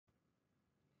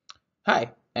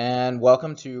Hi, and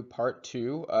welcome to part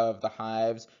 2 of the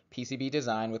Hive's PCB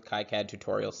Design with KiCAD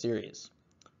tutorial series.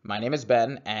 My name is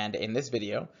Ben, and in this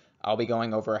video, I'll be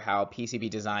going over how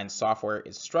PCB Design software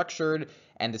is structured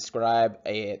and describe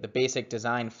the basic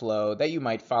design flow that you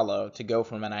might follow to go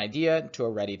from an idea to a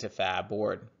ready-to-fab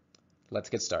board. Let's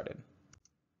get started.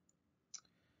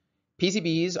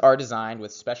 PCBs are designed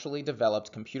with specially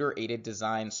developed computer-aided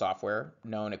design software,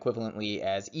 known equivalently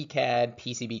as ECAD,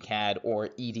 PCB CAD, or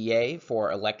EDA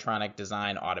for electronic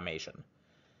design automation.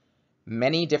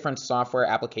 Many different software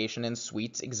application and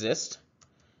suites exist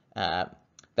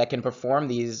that can perform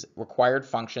these required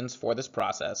functions for this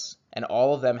process, and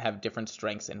all of them have different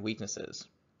strengths and weaknesses.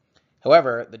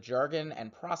 However, the jargon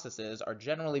and processes are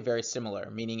generally very similar,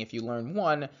 meaning if you learn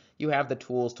one, you have the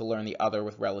tools to learn the other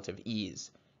with relative ease.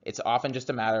 It's often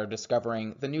just a matter of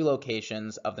discovering the new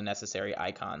locations of the necessary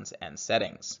icons and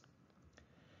settings.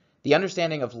 The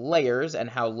understanding of layers and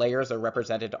how layers are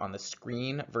represented on the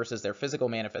screen versus their physical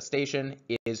manifestation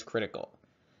is critical.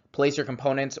 Place your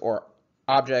components or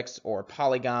objects or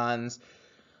polygons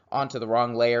onto the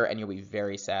wrong layer and you'll be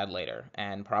very sad later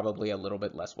and probably a little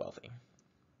bit less wealthy.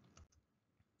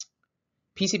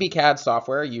 PCB CAD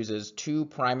software uses two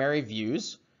primary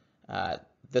views,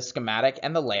 the schematic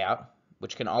and the layout,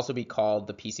 which can also be called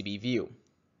the PCB view.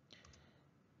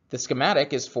 The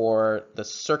schematic is for the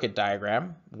circuit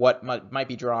diagram, what might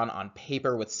be drawn on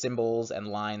paper with symbols and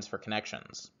lines for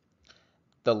connections.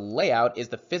 The layout is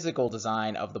the physical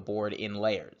design of the board in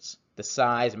layers, the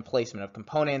size and placement of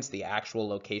components, the actual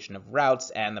location of routes,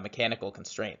 and the mechanical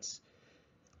constraints.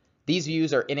 These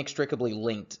views are inextricably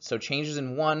linked, so changes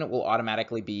in one will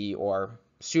automatically be or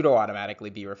pseudo-automatically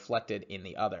be reflected in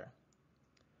the other.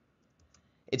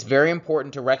 It's very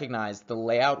important to recognize the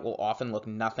layout will often look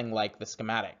nothing like the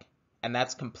schematic, and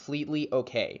that's completely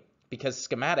okay because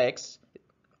schematics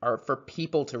are for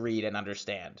people to read and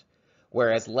understand,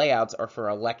 whereas layouts are for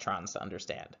electrons to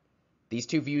understand. These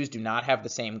two views do not have the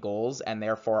same goals and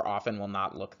therefore often will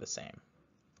not look the same.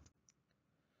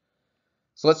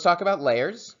 So let's talk about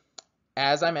layers.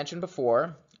 As I mentioned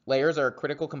before, layers are a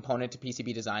critical component to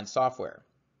PCB design software.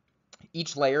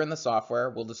 Each layer in the software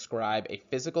will describe a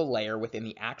physical layer within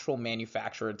the actual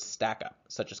manufactured stackup,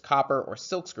 such as copper or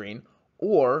silkscreen,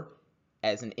 or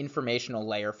as an informational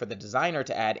layer for the designer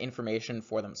to add information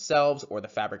for themselves or the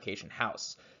fabrication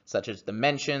house, such as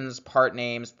dimensions, part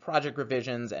names, project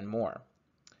revisions, and more.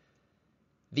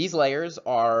 These layers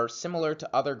are similar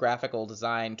to other graphical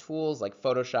design tools like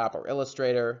Photoshop or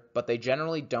Illustrator, but they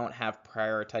generally don't have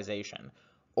prioritization.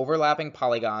 Overlapping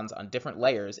polygons on different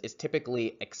layers is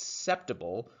typically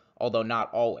acceptable, although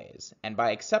not always. And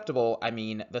by acceptable, I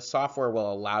mean the software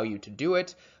will allow you to do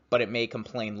it, but it may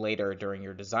complain later during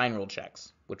your design rule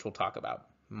checks, which we'll talk about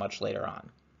much later on.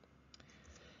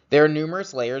 There are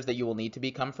numerous layers that you will need to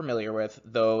become familiar with,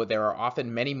 though there are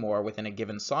often many more within a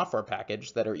given software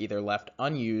package that are either left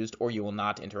unused or you will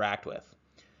not interact with.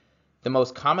 The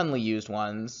most commonly used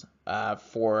ones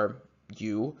for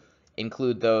you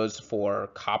include those for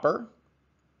copper,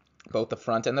 both the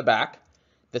front and the back,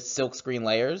 the silkscreen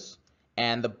layers,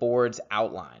 and the board's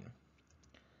outline.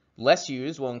 Less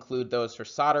used will include those for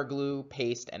solder glue,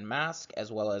 paste, and mask,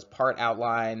 as well as part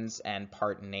outlines and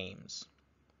part names.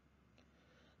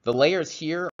 The layers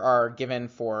here are given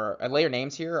for, layer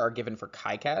names here are given for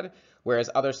KiCAD, whereas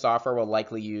other software will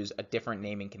likely use a different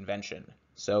naming convention.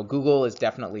 So Google is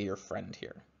definitely your friend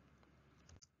here.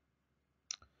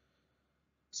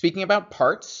 Speaking about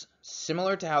parts,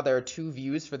 similar to how there are two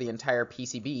views for the entire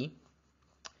PCB,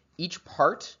 each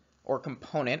part or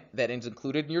component that is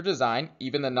included in your design,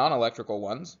 even the non-electrical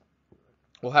ones,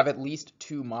 will have at least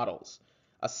two models,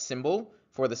 a symbol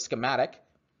for the schematic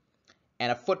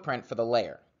and a footprint for the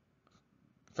layer,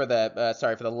 for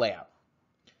the layout.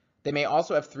 They may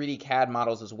also have 3D CAD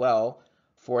models as well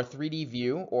for 3D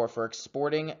view or for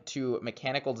exporting to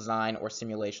mechanical design or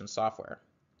simulation software.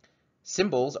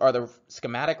 Symbols are the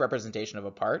schematic representation of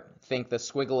a part. Think the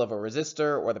squiggle of a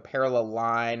resistor or the parallel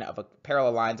lines of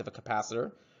a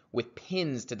capacitor with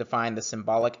pins to define the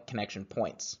symbolic connection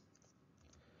points.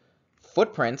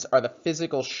 Footprints are the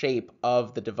physical shape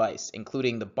of the device,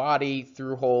 including the body,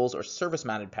 through holes, or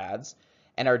surface-mounted pads,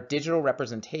 and are digital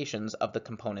representations of the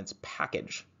component's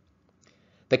package.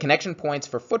 The connection points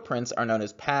for footprints are known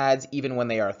as pads, even when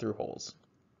they are through holes.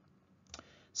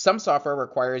 Some software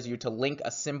requires you to link a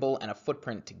symbol and a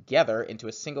footprint together into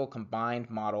a single combined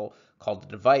model called a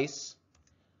device.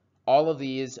 All of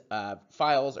these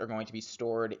files are going to be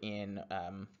stored in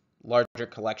larger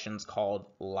collections called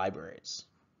libraries.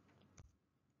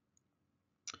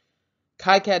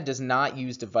 KiCAD does not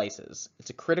use devices. It's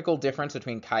a critical difference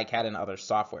between KiCAD and other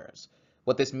softwares.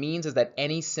 What this means is that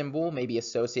any symbol may be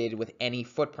associated with any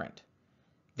footprint.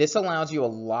 This allows you a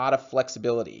lot of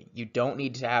flexibility. You don't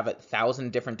need to have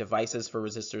 1,000 different devices for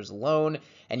resistors alone,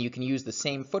 and you can use the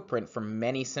same footprint for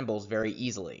many symbols very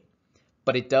easily.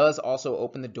 But it does also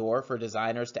open the door for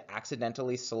designers to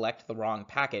accidentally select the wrong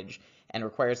package and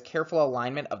requires careful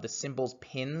alignment of the symbol's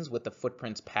pins with the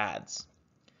footprint's pads.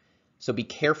 So be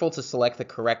careful to select the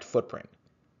correct footprint.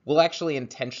 We'll actually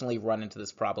intentionally run into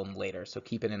this problem later, so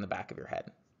keep it in the back of your head.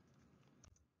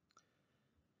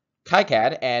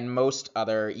 KiCAD and most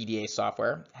other EDA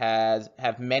software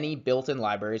have many built-in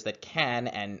libraries that can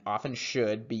and often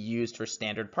should be used for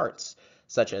standard parts,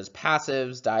 such as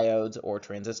passives, diodes, or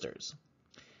transistors.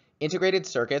 Integrated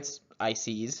circuits,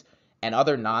 ICs, and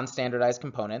other non-standardized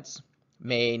components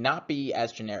may not be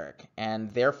as generic and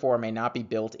therefore may not be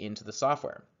built into the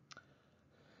software.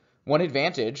 One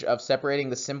advantage of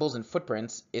separating the symbols and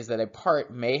footprints is that a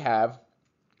part may have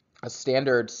a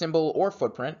standard symbol or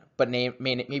footprint, but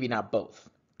maybe not both.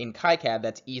 In KiCAD,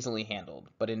 that's easily handled,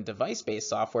 but in device-based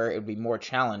software, it would be more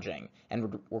challenging and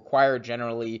would require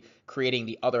generally creating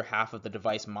the other half of the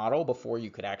device model before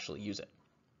you could actually use it.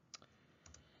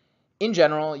 In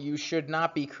general, you should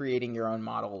not be creating your own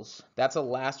models. That's a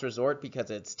last resort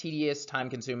because it's tedious,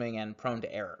 time-consuming, and prone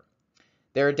to error.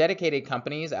 There are dedicated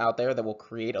companies out there that will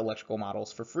create electrical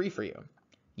models for free for you.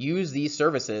 Use these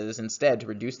services instead to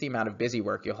reduce the amount of busy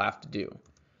work you'll have to do.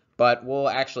 But we'll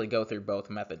actually go through both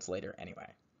methods later anyway.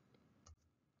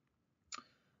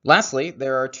 Lastly,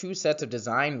 there are two sets of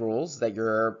design rules that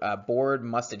your board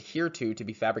must adhere to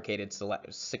be fabricated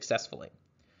successfully.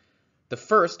 The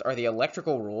first are the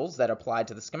electrical rules that apply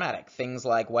to the schematic, things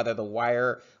like whether the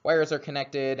wires are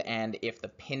connected and if the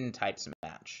pin types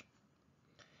match.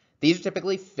 These are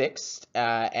typically fixed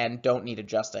and don't need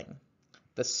adjusting.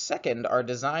 The second are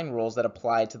design rules that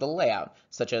apply to the layout,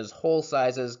 such as hole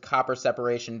sizes, copper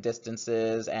separation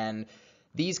distances, and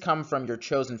these come from your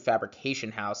chosen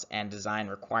fabrication house and design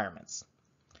requirements.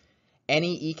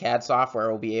 Any ECAD software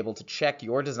will be able to check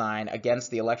your design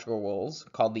against the electrical rules,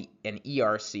 called an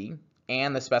ERC,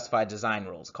 and the specified design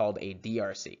rules, called a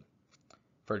DRC,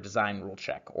 for design rule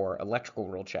check or electrical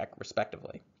rule check,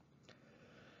 respectively.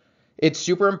 It's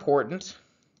super important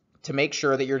to make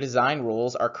sure that your design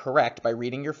rules are correct by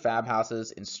reading your fab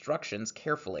house's instructions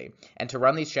carefully, and to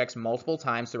run these checks multiple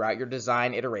times throughout your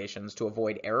design iterations to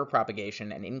avoid error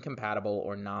propagation and incompatible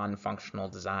or non-functional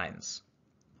designs.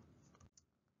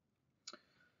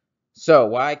 So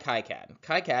why KiCAD?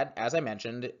 KiCAD, as I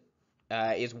mentioned,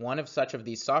 is one of such of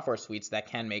these software suites that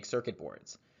can make circuit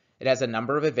boards. It has a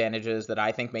number of advantages that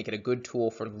I think make it a good tool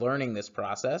for learning this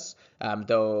process,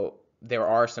 though there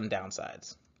are some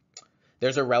downsides.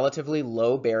 There's a relatively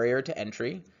low barrier to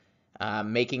entry,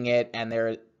 making it, and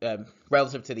they're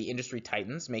relative to the industry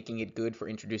titans, making it good for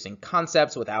introducing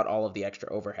concepts without all of the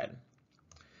extra overhead.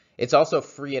 It's also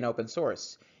free and open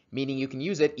source, meaning you can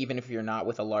use it even if you're not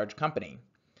with a large company.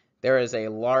 There is a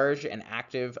large and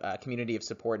active community of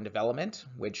support and development,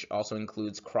 which also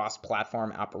includes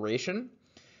cross-platform operation.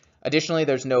 Additionally,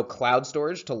 there's no cloud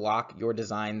storage to lock your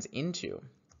designs into.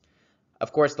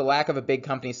 Of course, the lack of a big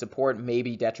company support may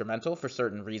be detrimental for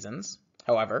certain reasons,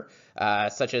 however,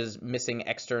 such as missing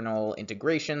external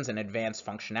integrations and advanced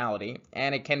functionality,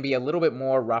 and it can be a little bit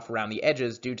more rough around the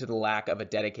edges due to the lack of a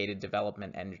dedicated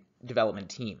development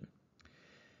team.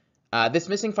 This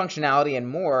missing functionality and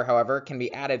more, however, can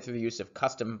be added through the use of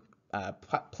custom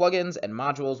plugins and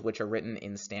modules which are written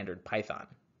in standard Python.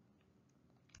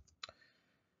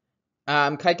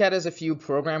 KiCAD has a few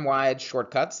program-wide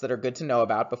shortcuts that are good to know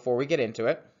about before we get into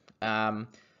it.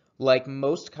 Like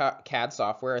most CAD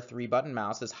software, a 3-button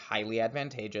mouse is highly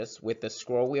advantageous, with the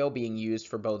scroll wheel being used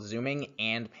for both zooming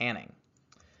and panning.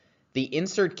 The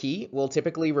insert key will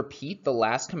typically repeat the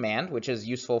last command, which is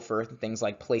useful for things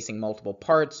like placing multiple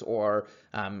parts or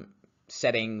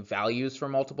setting values for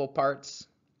multiple parts.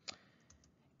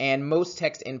 And most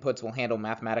text inputs will handle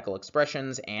mathematical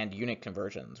expressions and unit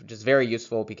conversions, which is very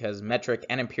useful because metric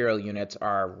and imperial units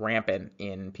are rampant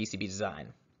in PCB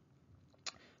design.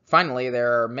 Finally,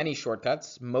 there are many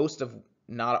shortcuts, most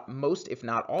if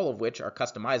not all of which are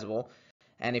customizable.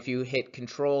 And if you hit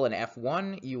Control and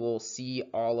F1, you will see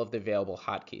all of the available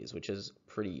hotkeys, which is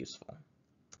pretty useful.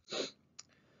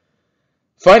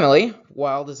 Finally,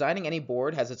 while designing any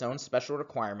board has its own special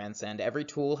requirements and every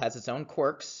tool has its own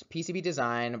quirks, PCB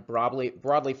design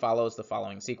broadly follows the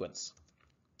following sequence.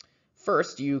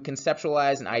 First, you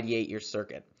conceptualize and ideate your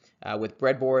circuit with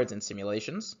breadboards and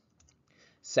simulations.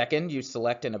 Second, you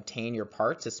select and obtain your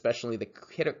parts, especially the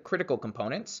critical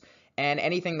components, and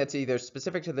anything that's either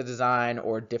specific to the design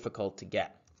or difficult to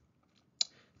get.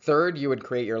 Third, you would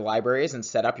create your libraries and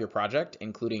set up your project,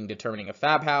 including determining a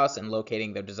fab house and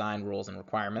locating the design rules and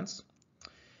requirements.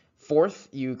 Fourth,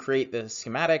 you create the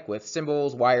schematic with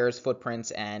symbols, wires,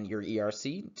 footprints, and your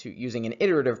ERC using an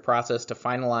iterative process to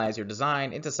finalize your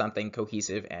design into something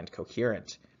cohesive and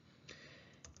coherent.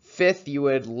 Fifth, you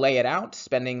would lay it out,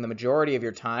 spending the majority of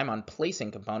your time on placing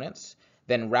components,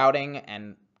 then routing,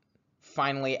 and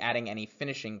finally adding any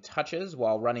finishing touches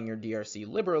while running your DRC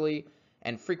liberally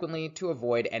and frequently to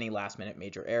avoid any last-minute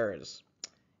major errors.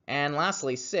 And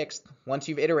lastly, sixth, once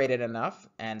you've iterated enough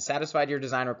and satisfied your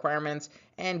design requirements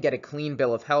and get a clean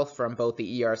bill of health from both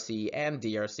the ERC and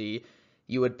DRC,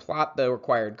 you would plot the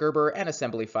required Gerber and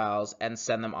assembly files and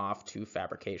send them off to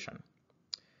fabrication.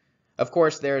 Of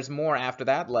course, there's more after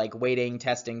that, like waiting,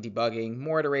 testing, debugging,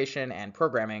 more iteration, and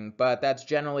programming, but that's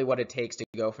generally what it takes to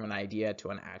go from an idea to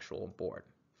an actual board.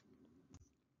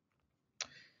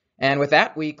 And with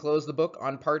that, we close the book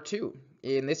on part 2.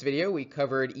 In this video, we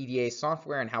covered EDA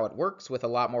software and how it works with a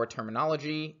lot more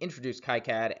terminology, introduced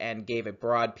KiCAD, and gave a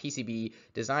broad PCB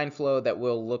design flow that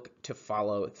we'll look to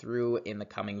follow through in the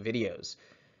coming videos.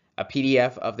 A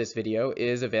PDF of this video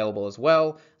is available as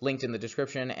well, linked in the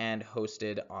description and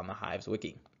hosted on the Hive's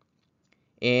Wiki.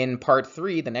 In part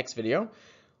 3, the next video,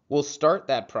 we'll start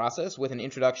that process with an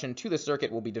introduction to the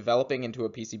circuit we'll be developing into a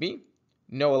PCB.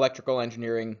 No electrical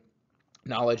engineering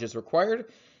knowledge is required,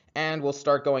 and we'll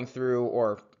start going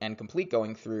through and complete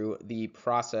going through the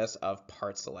process of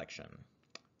part selection.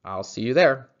 I'll see you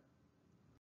there.